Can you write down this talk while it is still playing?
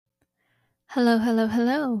Hello, hello,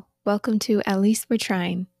 hello. Welcome to At Least We're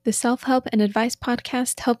Trying, the self-help and advice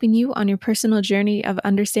podcast helping you on your personal journey of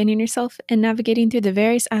understanding yourself and navigating through the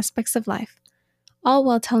various aspects of life, all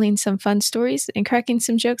while telling some fun stories and cracking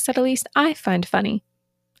some jokes that at least I find funny.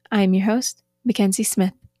 I am your host, Mackenzie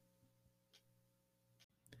Smith.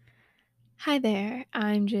 Hi there.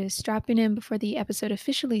 I'm just dropping in before the episode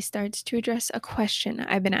officially starts to address a question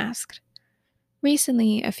I've been asked.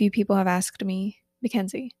 Recently, a few people have asked me,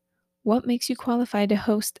 Mackenzie, what makes you qualified to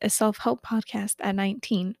host a self-help podcast at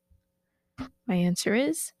 19? My answer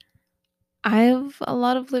is, I have a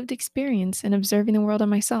lot of lived experience in observing the world on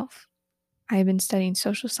myself. I have been studying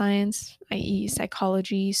social science, i.e.,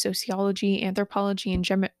 psychology, sociology, anthropology, and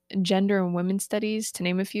gender and women's studies, to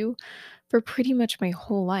name a few, for pretty much my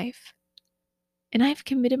whole life. And I've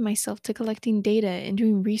committed myself to collecting data and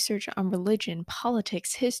doing research on religion,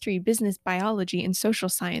 politics, history, business, biology, and social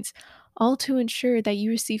science, all to ensure that you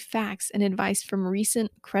receive facts and advice from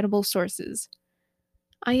recent, credible sources.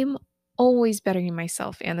 I am always bettering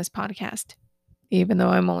myself and this podcast, even though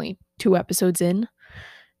I'm only 2 episodes in,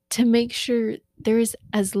 to make sure there is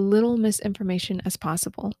as little misinformation as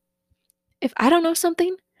possible. If I don't know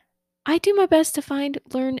something, I do my best to find,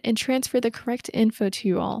 learn, and transfer the correct info to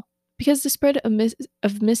you all, because the spread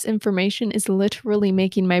of misinformation is literally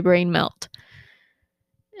making my brain melt.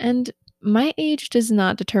 And my age does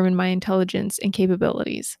not determine my intelligence and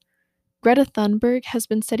capabilities. Greta Thunberg has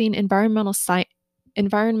been studying environmental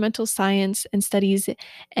science and studies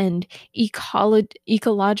and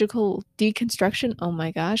ecological deconstruction. Oh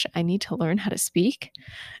my gosh, I need to learn how to speak.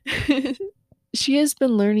 She has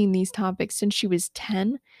been learning these topics since she was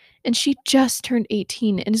 10, and she just turned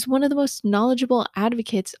 18 and is one of the most knowledgeable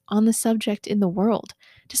advocates on the subject in the world,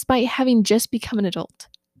 despite having just become an adult.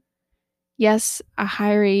 Yes, a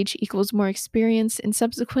higher age equals more experience and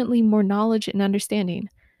subsequently more knowledge and understanding,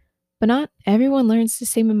 but not everyone learns the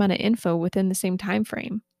same amount of info within the same time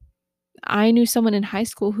frame. I knew someone in high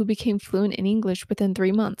school who became fluent in English within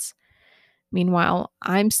 3 months. Meanwhile,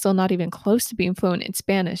 I'm still not even close to being fluent in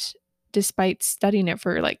Spanish, despite studying it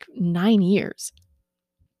for like 9 years.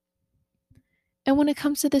 And when it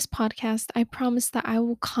comes to this podcast, I promise that I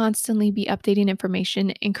will constantly be updating information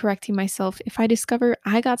and correcting myself if I discover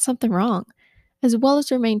I got something wrong, as well as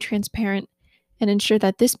remain transparent and ensure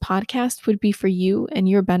that this podcast would be for you and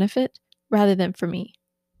your benefit rather than for me.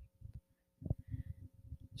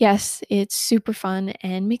 Yes, it's super fun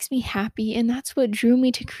and makes me happy, and that's what drew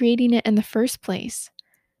me to creating it in the first place.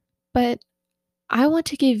 But I want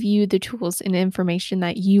to give you the tools and information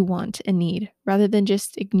that you want and need, rather than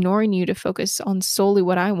just ignoring you to focus on solely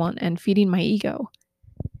what I want and feeding my ego.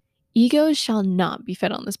 Egos shall not be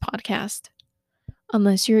fed on this podcast.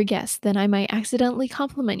 Unless you're a guest, then I might accidentally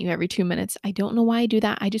compliment you every 2 minutes. I don't know why I do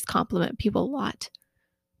that. I just compliment people a lot.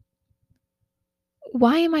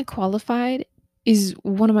 Why am I qualified is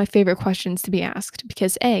one of my favorite questions to be asked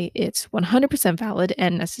because A, it's 100% valid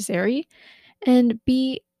and necessary, and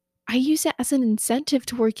B, I use it as an incentive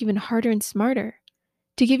to work even harder and smarter,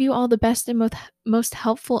 to give you all the best and most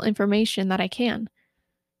helpful information that I can.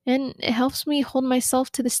 And it helps me hold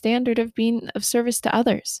myself to the standard of being of service to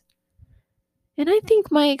others. And I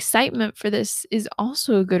think my excitement for this is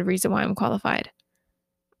also a good reason why I'm qualified.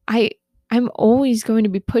 I I'm always going to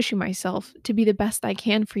be pushing myself to be the best I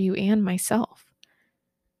can for you and myself.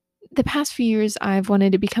 The past few years I've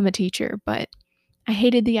wanted to become a teacher, but I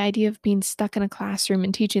hated the idea of being stuck in a classroom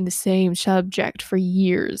and teaching the same subject for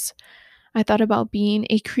years. I thought about being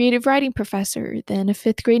a creative writing professor, then a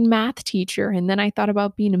 5th grade math teacher, and then I thought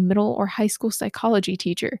about being a middle or high school psychology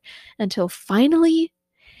teacher, until finally,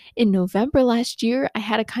 in November last year, I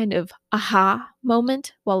had a kind of aha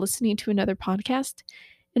moment while listening to another podcast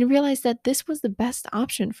and realized that this was the best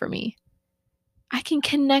option for me. I can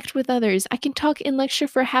connect with others. I can talk in lecture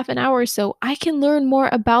for half an hour or so. I can learn more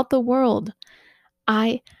about the world.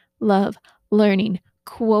 I love learning.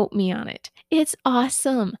 Quote me on it. It's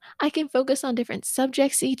awesome. I can focus on different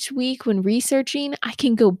subjects each week when researching. I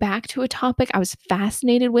can go back to a topic I was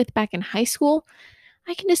fascinated with back in high school.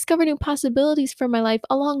 I can discover new possibilities for my life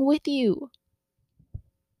along with you.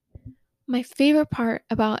 My favorite part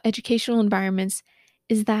about educational environments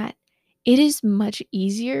is that it is much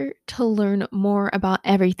easier to learn more about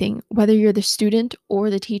everything, whether you're the student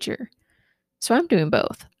or the teacher. So I'm doing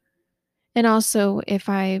both. And also, if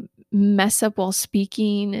I mess up while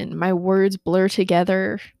speaking and my words blur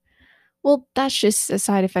together, well, that's just a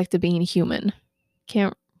side effect of being human.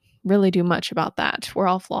 Can't really do much about that. We're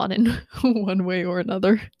all flawed in one way or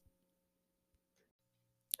another.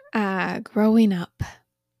 Growing up.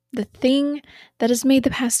 The thing that has made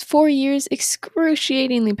the past 4 years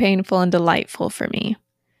excruciatingly painful and delightful for me.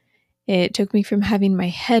 It took me from having my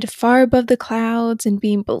head far above the clouds and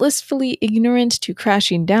being blissfully ignorant to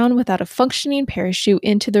crashing down without a functioning parachute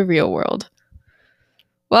into the real world.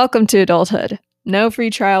 Welcome to adulthood. No free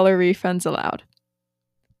trial or refunds allowed.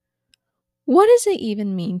 What does it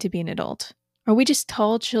even mean to be an adult? Are we just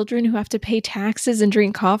tall children who have to pay taxes and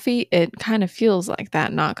drink coffee? It kind of feels like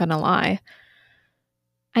that, not gonna lie.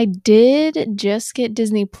 I did just get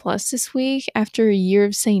Disney Plus this week after a year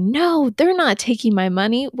of saying, no, they're not taking my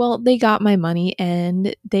money. Well, they got my money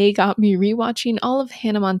and they got me rewatching all of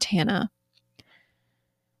Hannah Montana.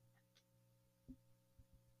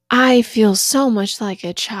 I feel so much like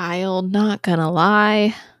a child, not gonna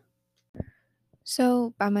lie.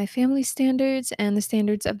 So, by my family standards and the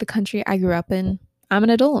standards of the country I grew up in, I'm an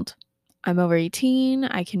adult. I'm over 18,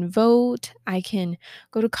 I can vote, I can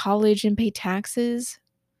go to college and pay taxes,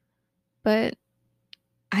 but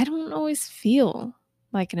I don't always feel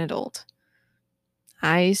like an adult.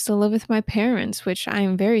 I still live with my parents, which I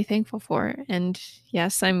am very thankful for. And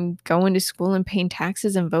yes, I'm going to school and paying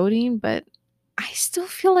taxes and voting, but I still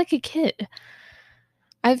feel like a kid.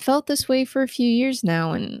 I've felt this way for a few years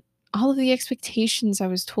now, and all of the expectations I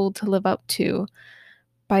was told to live up to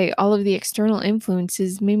by all of the external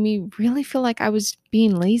influences made me really feel like I was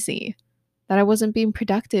being lazy, that I wasn't being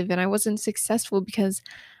productive and I wasn't successful because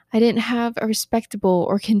I didn't have a respectable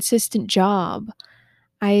or consistent job.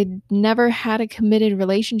 I never had a committed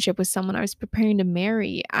relationship with someone I was preparing to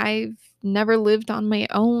marry. I've never lived on my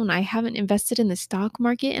own. I haven't invested in the stock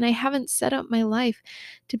market and I haven't set up my life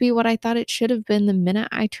to be what I thought it should have been the minute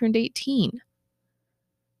I turned 18.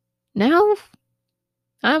 Now,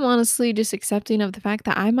 I'm honestly just accepting of the fact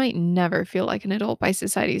that I might never feel like an adult by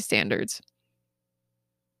society's standards.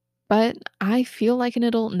 But I feel like an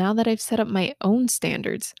adult now that I've set up my own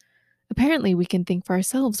standards. Apparently, we can think for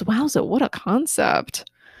ourselves. Wowza, what a concept.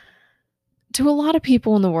 To a lot of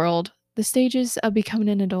people in the world, the stages of becoming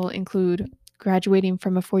an adult include graduating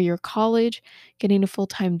from a 4 year college, getting a full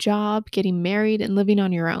time job, getting married, and living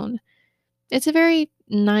on your own. It's a very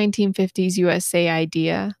 1950s USA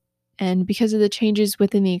idea. And because of the changes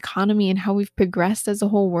within the economy and how we've progressed as a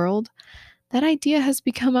whole world, that idea has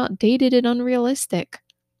become outdated and unrealistic.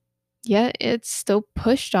 Yet it's still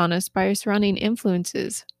pushed on us by our surrounding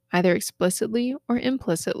influences, either explicitly or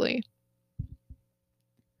implicitly.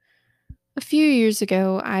 A few years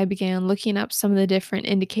ago, I began looking up some of the different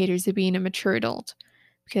indicators of being a mature adult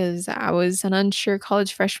because I was an unsure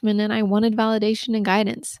college freshman and I wanted validation and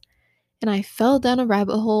guidance. And I fell down a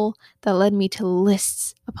rabbit hole that led me to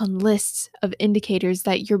lists upon lists of indicators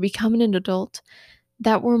that you're becoming an adult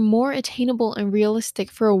that were more attainable and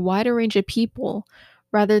realistic for a wider range of people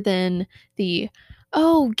rather than the,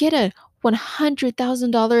 oh, get a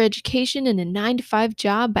 $100,000 education and a 9 to 5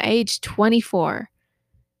 job by age 24.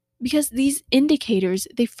 Because these indicators,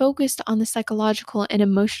 they focused on the psychological and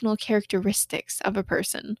emotional characteristics of a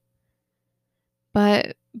person.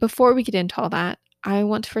 But before we get into all that, I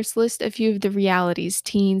want to first list a few of the realities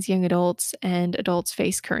teens, young adults, and adults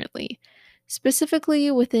face currently,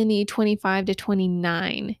 specifically within the 25 to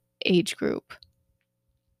 29 age group.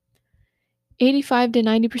 85 to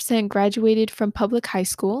 90% graduated from public high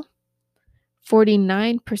school,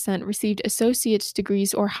 49% received associate's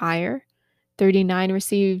degrees or higher, 39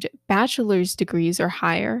 received bachelor's degrees or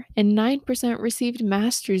higher, and 9% received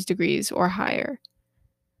master's degrees or higher.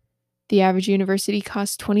 The average university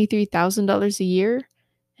costs $23,000 a year,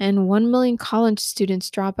 and 1 million college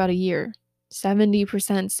students drop out a year.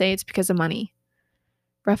 70% say it's because of money.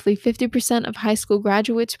 Roughly 50% of high school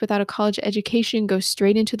graduates without a college education go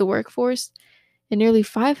straight into the workforce, and nearly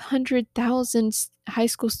 500,000 high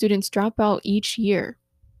school students drop out each year.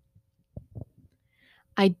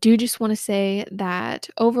 I do just want to say that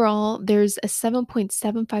overall, there's a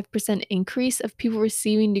 7.75% increase of people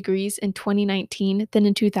receiving degrees in 2019 than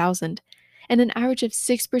in 2000, and an average of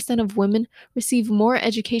 6% of women receive more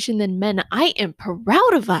education than men. I am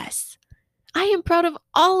proud of us. I am proud of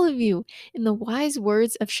all of you. In the wise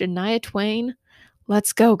words of Shania Twain,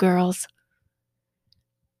 let's go, girls.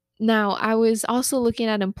 Now, I was also looking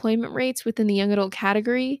at employment rates within the young adult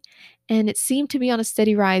category, and it seemed to be on a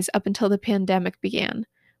steady rise up until the pandemic began,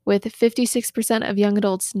 with 56% of young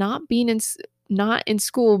adults not in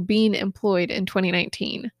school being employed in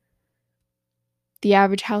 2019. The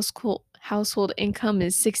average household income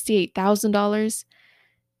is $68,000.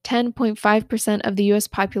 10.5% of the US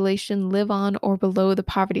population live on or below the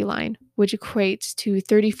poverty line, which equates to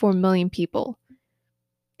 34 million people.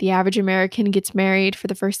 The average American gets married for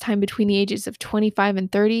the first time between the ages of 25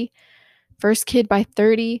 and 30, first kid by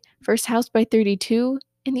 30, first house by 32,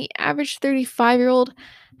 and the average 35-year-old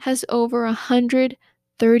has over $100,000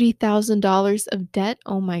 $30,000 of debt.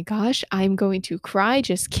 Oh my gosh, I'm going to cry.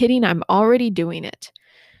 Just kidding. I'm already doing it.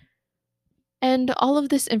 And all of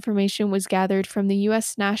this information was gathered from the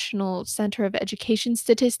US National Center of Education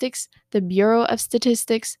Statistics, the Bureau of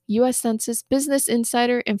Statistics, US Census, Business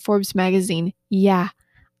Insider, and Forbes magazine. Yeah,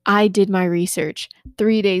 I did my research.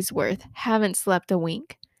 3 days worth. Haven't slept a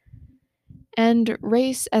wink. And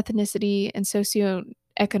race, ethnicity, and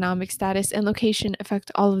socioeconomic status and location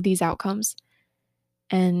affect all of these outcomes.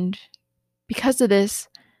 And because of this,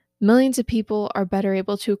 millions of people are better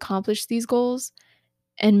able to accomplish these goals,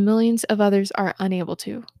 and millions of others are unable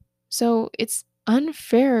to. So it's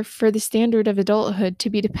unfair for the standard of adulthood to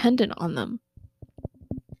be dependent on them.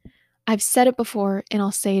 I've said it before and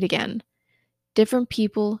I'll say it again. Different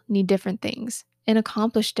people need different things and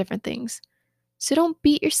accomplish different things. So don't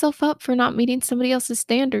beat yourself up for not meeting somebody else's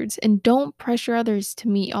standards and don't pressure others to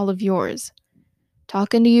meet all of yours.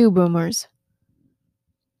 Talking to you, boomers.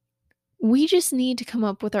 We just need to come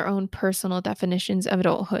up with our own personal definitions of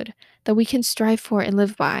adulthood that we can strive for and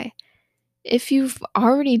live by. If you've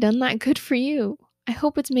already done that, good for you. I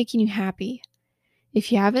hope it's making you happy.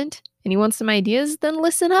 If you haven't and you want some ideas, then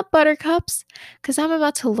listen up, buttercups, because I'm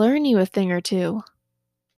about to learn you a thing or two.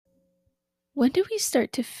 When do we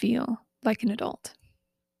start to feel like an adult?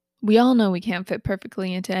 We all know we can't fit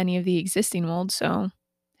perfectly into any of the existing molds, so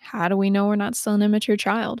how do we know we're not still an immature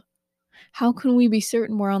child? How can we be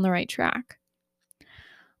certain we're on the right track?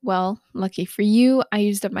 Well, lucky for you, I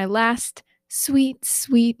used up my last sweet,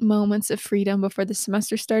 sweet moments of freedom before the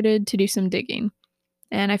semester started to do some digging.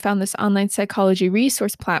 And I found this online psychology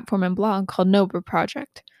resource platform and blog called Nobra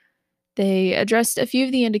Project. They addressed a few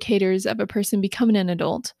of the indicators of a person becoming an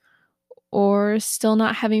adult or still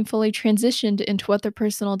not having fully transitioned into what their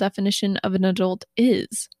personal definition of an adult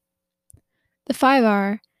is. The five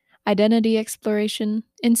are identity exploration,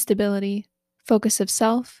 instability, focus of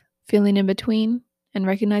self, feeling in between, and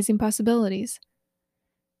recognizing possibilities.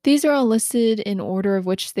 These are all listed in order of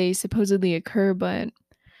which they supposedly occur, but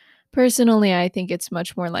personally, I think it's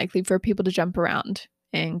much more likely for people to jump around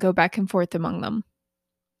and go back and forth among them.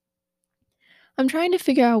 I'm trying to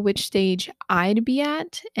figure out which stage I'd be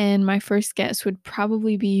at, and my first guess would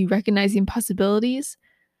probably be recognizing possibilities.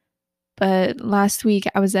 But last week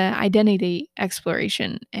I was at identity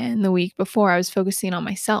exploration, and the week before I was focusing on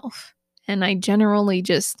myself. And I generally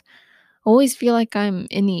just always feel like I'm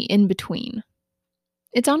in the in between.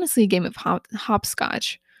 It's honestly a game of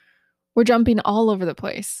hopscotch. We're jumping all over the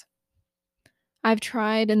place. I've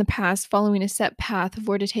tried in the past following a set path of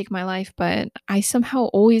where to take my life, but I somehow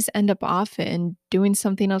always end up off it and doing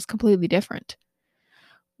something else completely different.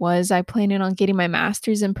 Was I planning on getting my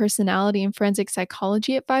master's in personality and forensic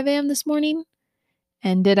psychology at 5 a.m. this morning?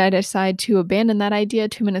 And did I decide to abandon that idea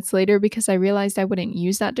 2 minutes later because I realized I wouldn't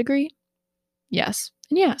use that degree? Yes,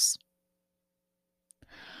 and yes.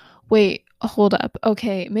 Wait, hold up.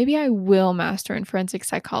 Okay, maybe I will master in forensic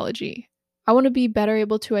psychology. I want to be better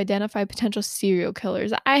able to identify potential serial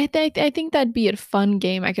killers. I think that'd be a fun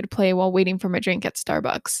game I could play while waiting for my drink at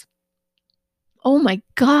Starbucks. Oh my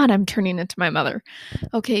god, I'm turning into my mother.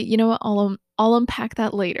 Okay, you know what? I'll unpack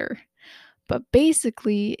that later. But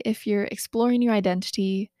basically, if you're exploring your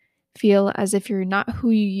identity, feel as if you're not who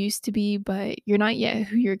you used to be, but you're not yet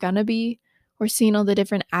who you're gonna be, or seeing all the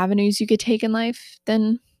different avenues you could take in life,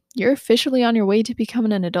 then you're officially on your way to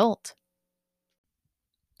becoming an adult.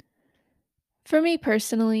 For me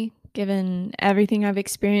personally, given everything I've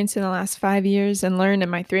experienced in the last 5 years and learned in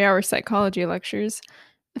my 3 hour psychology lectures,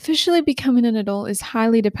 officially becoming an adult is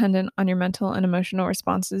highly dependent on your mental and emotional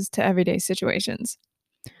responses to everyday situations.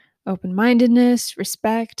 Open mindedness,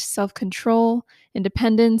 respect, self control,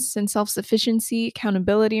 independence and self sufficiency,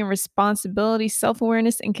 accountability and responsibility, self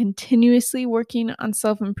awareness, and continuously working on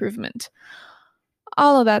self improvement.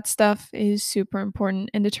 All of that stuff is super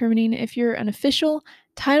important in determining if you're an official,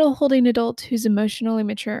 title holding adult who's emotionally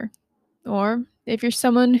mature, or if you're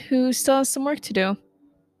someone who still has some work to do.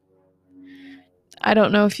 I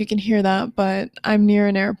don't know if you can hear that, but I'm near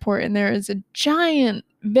an airport and there is a giant,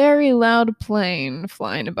 very loud plane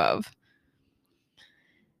flying above.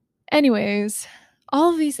 Anyways,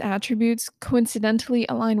 all of these attributes coincidentally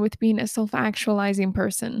align with being a self actualizing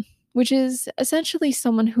person, which is essentially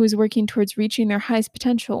someone who is working towards reaching their highest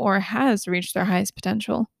potential or has reached their highest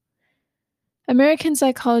potential. American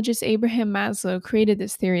psychologist Abraham Maslow created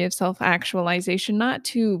this theory of self actualization not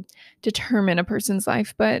to determine a person's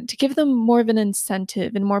life, but to give them more of an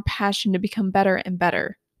incentive and more passion to become better and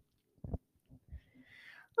better.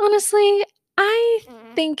 Honestly, I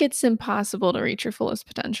think it's impossible to reach your fullest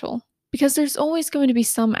potential because there's always going to be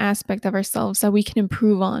some aspect of ourselves that we can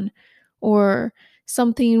improve on, or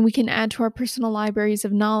something we can add to our personal libraries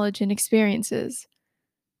of knowledge and experiences.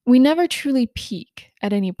 We never truly peak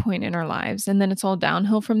at any point in our lives and then it's all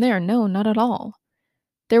downhill from there. No, not at all.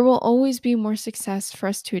 There will always be more success for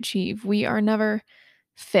us to achieve. We are never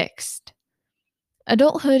fixed.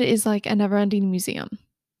 Adulthood is like a never ending museum.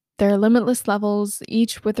 There are limitless levels,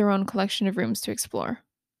 each with their own collection of rooms to explore.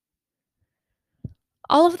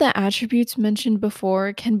 All of the attributes mentioned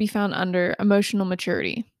before can be found under emotional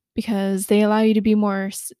maturity because they allow you to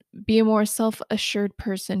be a more self-assured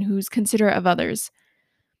person who's considerate of others.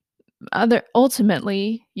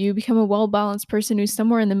 Ultimately, you become a well-balanced person who's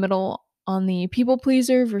somewhere in the middle on the people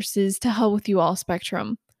pleaser versus to hell with you all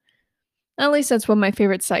spectrum. At least that's what my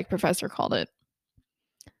favorite psych professor called it.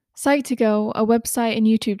 Psych2Go, a website and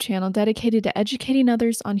YouTube channel dedicated to educating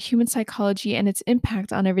others on human psychology and its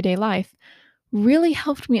impact on everyday life, really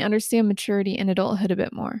helped me understand maturity and adulthood a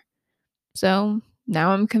bit more. So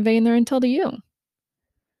now I'm conveying their intel to you.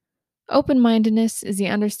 Open mindedness is the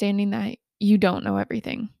understanding that you don't know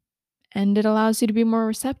everything, and it allows you to be more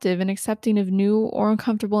receptive and accepting of new or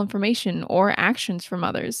uncomfortable information or actions from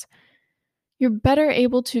others. You're better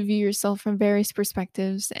able to view yourself from various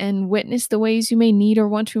perspectives and witness the ways you may need or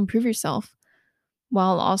want to improve yourself,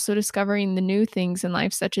 while also discovering the new things in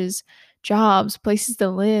life, such as jobs, places to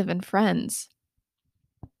live, and friends.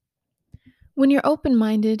 When you're open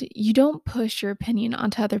minded, you don't push your opinion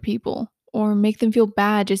onto other people or make them feel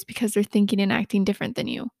bad just because they're thinking and acting different than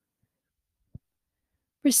you.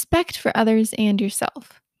 Respect for others and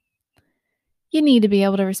yourself. You need to be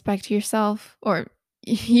able to respect yourself, or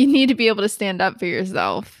you need to be able to stand up for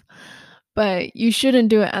yourself, but you shouldn't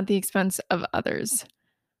do it at the expense of others.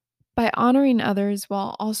 By honoring others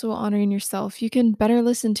while also honoring yourself, you can better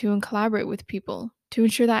listen to and collaborate with people to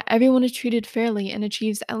ensure that everyone is treated fairly and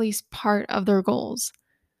achieves at least part of their goals.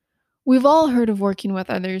 We've all heard of working with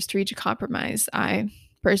others to reach a compromise. I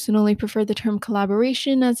personally prefer the term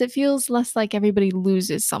collaboration as it feels less like everybody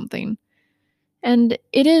loses something. And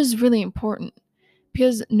it is really important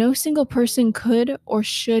because no single person could or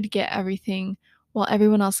should get everything while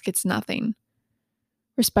everyone else gets nothing.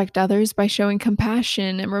 Respect others by showing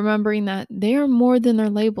compassion and remembering that they are more than their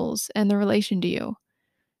labels and their relation to you.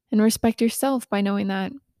 And respect yourself by knowing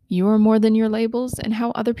that you are more than your labels and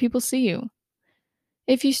how other people see you.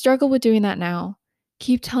 If you struggle with doing that now,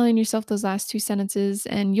 keep telling yourself those last two sentences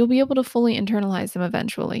and you'll be able to fully internalize them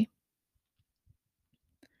eventually.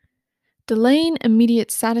 Delaying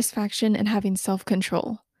immediate satisfaction and having self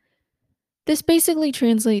control. This basically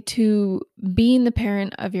translates to being the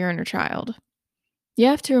parent of your inner child. You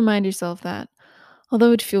have to remind yourself that although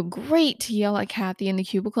it'd feel great to yell at Kathy in the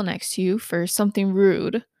cubicle next to you for something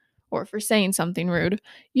rude or for saying something rude,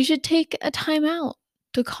 you should take a time out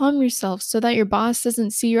to calm yourself so that your boss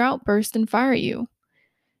doesn't see your outburst and fire you.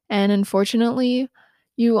 And unfortunately,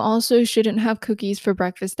 you also shouldn't have cookies for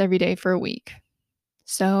breakfast every day for a week.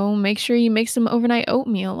 So make sure you make some overnight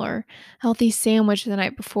oatmeal or healthy sandwich the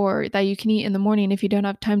night before that you can eat in the morning if you don't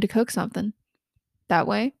have time to cook something. That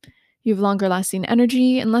way, you have longer lasting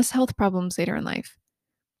energy and less health problems later in life.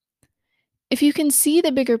 If you can see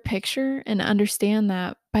the bigger picture and understand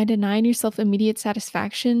that by denying yourself immediate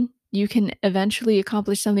satisfaction, you can eventually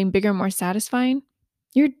accomplish something bigger and more satisfying,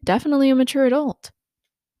 you're definitely a mature adult.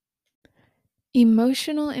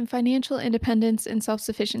 Emotional and financial independence and self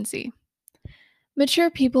sufficiency. Mature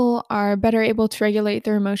people are better able to regulate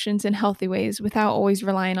their emotions in healthy ways without always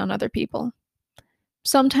relying on other people.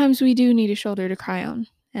 Sometimes we do need a shoulder to cry on,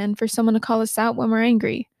 and for someone to call us out when we're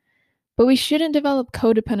angry. But we shouldn't develop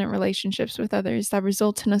codependent relationships with others that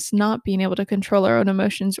result in us not being able to control our own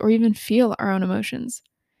emotions or even feel our own emotions.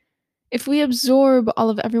 If we absorb all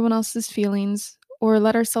of everyone else's feelings or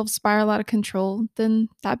let ourselves spiral out of control, then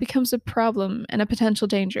that becomes a problem and a potential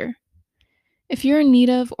danger. If you're in need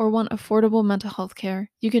of or want affordable mental health care,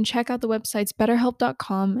 you can check out the websites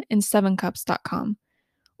betterhelp.com and sevencups.com,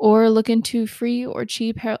 or look into free or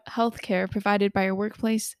cheap health care provided by your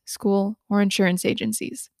workplace, school, or insurance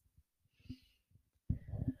agencies.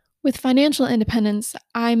 With financial independence,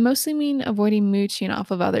 I mostly mean avoiding mooching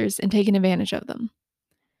off of others and taking advantage of them.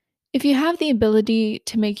 If you have the ability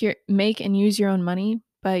to make and use your own money,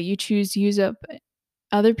 but you choose to use up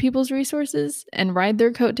other people's resources and ride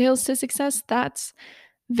their coattails to success, that's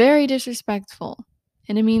very disrespectful.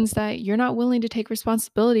 And it means that you're not willing to take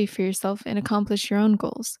responsibility for yourself and accomplish your own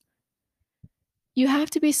goals. You have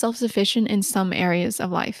to be self sufficient in some areas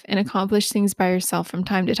of life and accomplish things by yourself from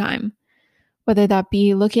time to time, whether that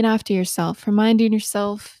be looking after yourself, reminding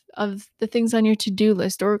yourself of the things on your to do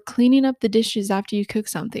list, or cleaning up the dishes after you cook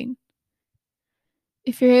something.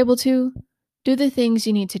 If you're able to, do the things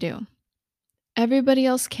you need to do. Everybody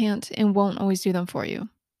else can't and won't always do them for you.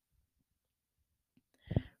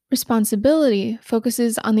 Responsibility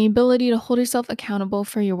focuses on the ability to hold yourself accountable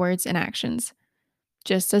for your words and actions,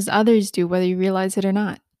 just as others do, whether you realize it or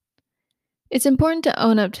not. It's important to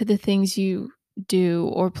own up to the things you do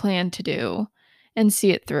or plan to do and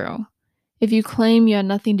see it through. If you claim you had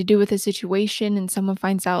nothing to do with a situation and someone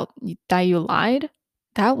finds out that you lied,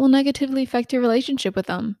 that will negatively affect your relationship with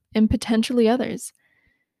them and potentially others.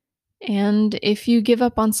 And if you give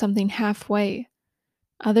up on something halfway,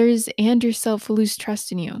 others and yourself will lose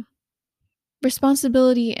trust in you.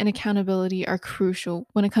 Responsibility and accountability are crucial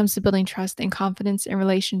when it comes to building trust and confidence in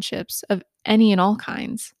relationships of any and all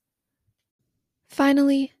kinds.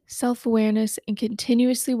 Finally, self awareness and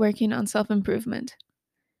continuously working on self improvement.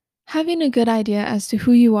 Having a good idea as to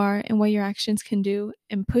who you are and what your actions can do,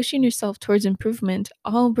 and pushing yourself towards improvement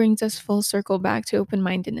all brings us full circle back to open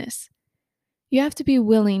mindedness. You have to be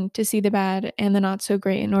willing to see the bad and the not so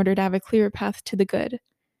great in order to have a clearer path to the good.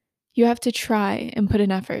 You have to try and put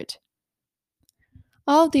in effort.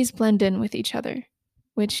 All of these blend in with each other,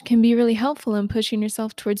 which can be really helpful in pushing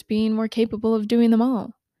yourself towards being more capable of doing them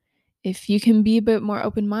all. If you can be a bit more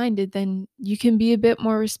open minded, then you can be a bit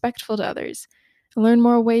more respectful to others and learn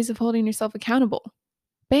more ways of holding yourself accountable.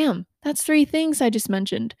 Bam! That's 3 things I just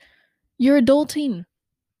mentioned. You're adulting.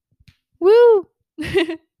 Woo!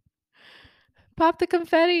 Pop the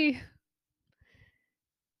confetti.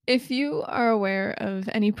 If you are aware of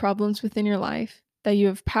any problems within your life that you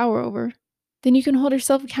have power over, then you can hold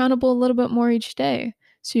yourself accountable a little bit more each day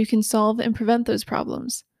so you can solve and prevent those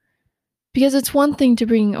problems. Because it's one thing to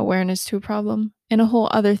bring awareness to a problem and a whole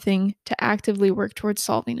other thing to actively work towards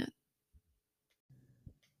solving it.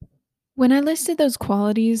 When I listed those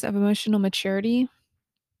qualities of emotional maturity,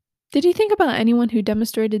 did you think about anyone who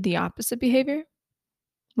demonstrated the opposite behavior?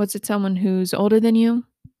 Was it someone who's older than you?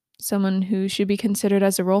 Someone who should be considered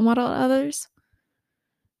as a role model to others?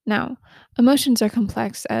 Now, emotions are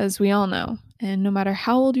complex, as we all know, and no matter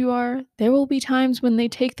how old you are, there will be times when they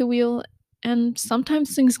take the wheel, and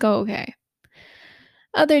sometimes things go okay.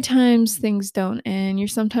 Other times things don't, and you're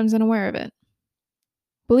sometimes unaware of it.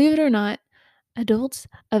 Believe it or not, adults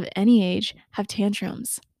of any age have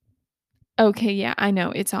tantrums. Okay, yeah, I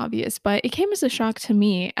know it's obvious, but it came as a shock to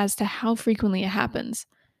me as to how frequently it happens.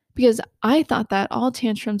 Because I thought that all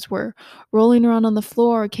tantrums were rolling around on the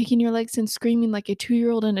floor, kicking your legs, and screaming like a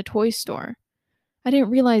 2-year-old in a toy store. I didn't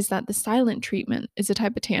realize that the silent treatment is a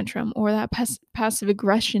type of tantrum, or that passive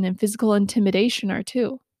aggression and physical intimidation are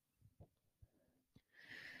too.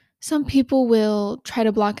 Some people will try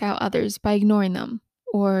to block out others by ignoring them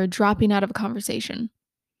or dropping out of a conversation.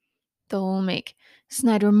 They'll make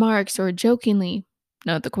snide remarks or jokingly,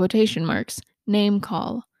 note the quotation marks, name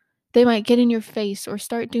call. They might get in your face or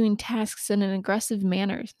start doing tasks in an aggressive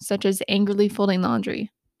manner, such as angrily folding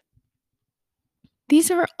laundry. These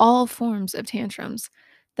are all forms of tantrums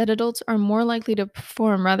that adults are more likely to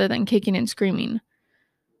perform rather than kicking and screaming,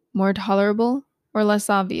 more tolerable or less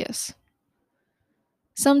obvious.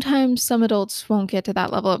 Sometimes some adults won't get to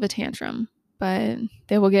that level of a tantrum, but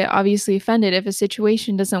they will get obviously offended if a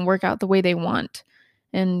situation doesn't work out the way they want,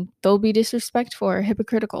 and they'll be disrespectful or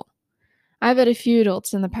hypocritical. I've had a few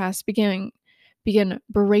adults in the past begin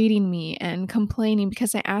berating me and complaining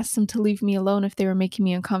because I asked them to leave me alone if they were making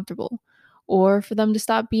me uncomfortable, or for them to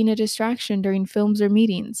stop being a distraction during films or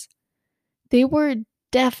meetings. They were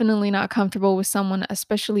definitely not comfortable with someone,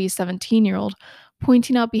 especially a 17-year-old,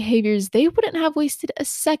 pointing out behaviors they wouldn't have wasted a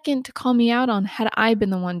second to call me out on had I been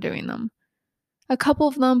the one doing them. A couple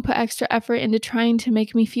of them put extra effort into trying to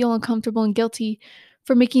make me feel uncomfortable and guilty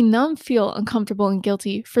for making them feel uncomfortable and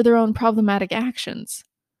guilty for their own problematic actions.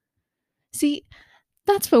 See,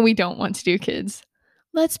 that's what we don't want to do, kids.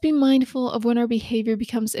 Let's be mindful of when our behavior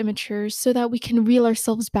becomes immature so that we can reel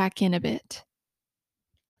ourselves back in a bit.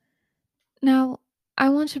 Now, I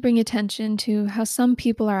want to bring attention to how some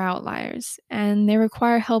people are outliers and they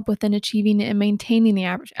require help within achieving and maintaining the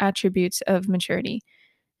attributes of maturity,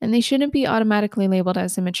 and they shouldn't be automatically labeled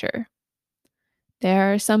as immature.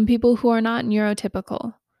 There are some people who are not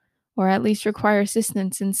neurotypical, or at least require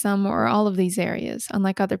assistance in some or all of these areas,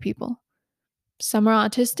 unlike other people. Some are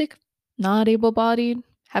autistic, not able bodied,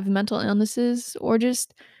 have mental illnesses, or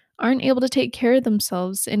just aren't able to take care of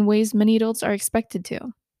themselves in ways many adults are expected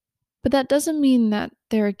to. But that doesn't mean that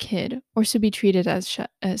they're a kid or should be treated as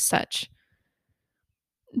such.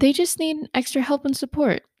 They just need extra help and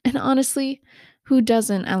support. And honestly, who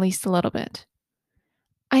doesn't at least a little bit?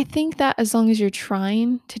 I think that as long as you're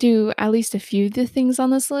trying to do at least a few of the things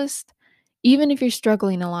on this list, even if you're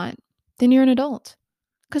struggling a lot, then you're an adult.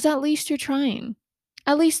 Because at least you're trying.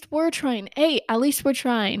 At least we're trying. Hey, at least we're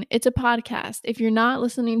trying. It's a podcast. If you're not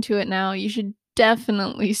listening to it now, you should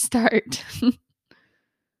definitely start.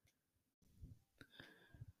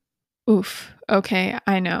 Oof. Okay,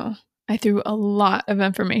 I know. I threw a lot of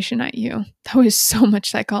information at you. That was so much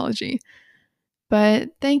psychology. But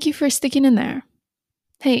thank you for sticking in there.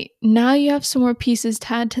 Hey, now you have some more pieces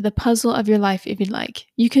to add to the puzzle of your life if you'd like.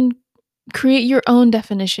 You can create your own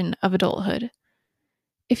definition of adulthood.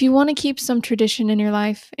 If you want to keep some tradition in your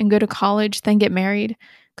life and go to college, then get married,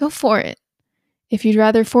 go for it. If you'd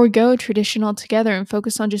rather forego tradition altogether and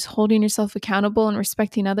focus on just holding yourself accountable and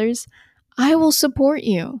respecting others, I will support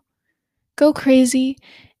you. Go crazy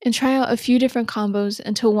and try out a few different combos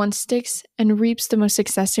until one sticks and reaps the most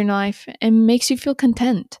success in your life and makes you feel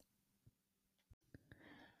content.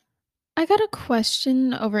 I got a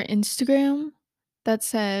question over Instagram that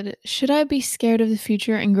said, should I be scared of the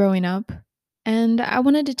future and growing up? And I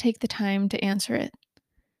wanted to take the time to answer it.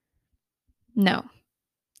 No,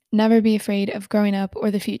 never be afraid of growing up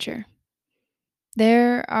or the future.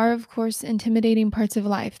 There are, of course, intimidating parts of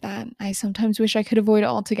life that I sometimes wish I could avoid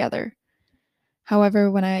altogether.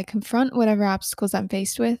 However, when I confront whatever obstacles I'm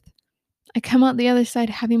faced with, I come out the other side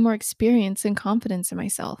having more experience and confidence in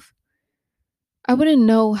myself. I wouldn't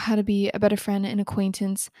know how to be a better friend and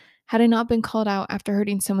acquaintance had I not been called out after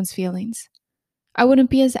hurting someone's feelings. I wouldn't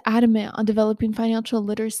be as adamant on developing financial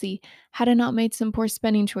literacy had I not made some poor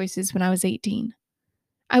spending choices when I was 18.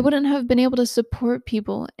 I wouldn't have been able to support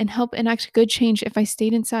people and help enact good change if I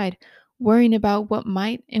stayed inside, worrying about what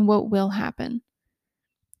might and what will happen.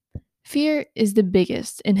 Fear is the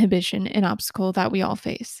biggest inhibition and obstacle that we all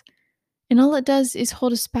face. And all it does is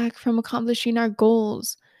hold us back from accomplishing our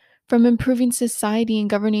goals, from improving society and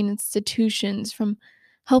governing institutions, from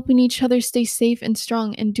helping each other stay safe and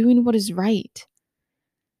strong and doing what is right.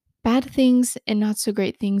 Bad things and not so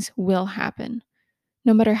great things will happen,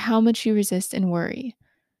 no matter how much you resist and worry.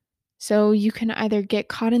 So you can either get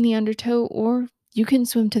caught in the undertow or you can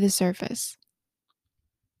swim to the surface.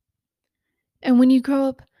 And when you grow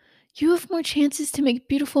up, you have more chances to make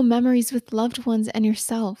beautiful memories with loved ones and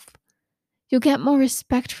yourself. You'll get more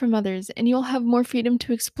respect from others and you'll have more freedom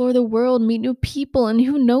to explore the world, meet new people, and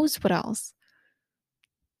who knows what else.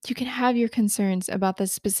 You can have your concerns about the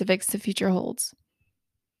specifics the future holds,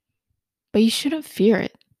 but you shouldn't fear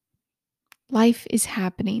it. Life is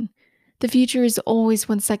happening. The future is always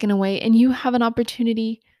 1 second away, and you have an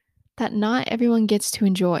opportunity that not everyone gets to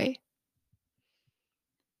enjoy.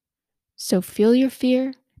 So feel your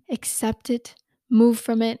fear, accept it, move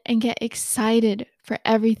from it, and get excited for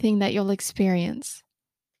everything that you'll experience.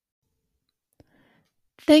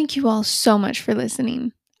 Thank you all so much for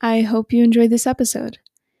listening. I hope you enjoyed this episode.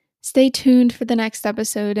 Stay tuned for the next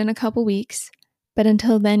episode in a couple weeks. But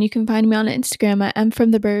until then, you can find me on Instagram at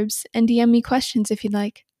mfromtheburbs and DM me questions if you'd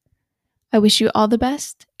like. I wish you all the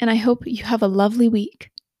best, and I hope you have a lovely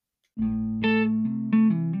week.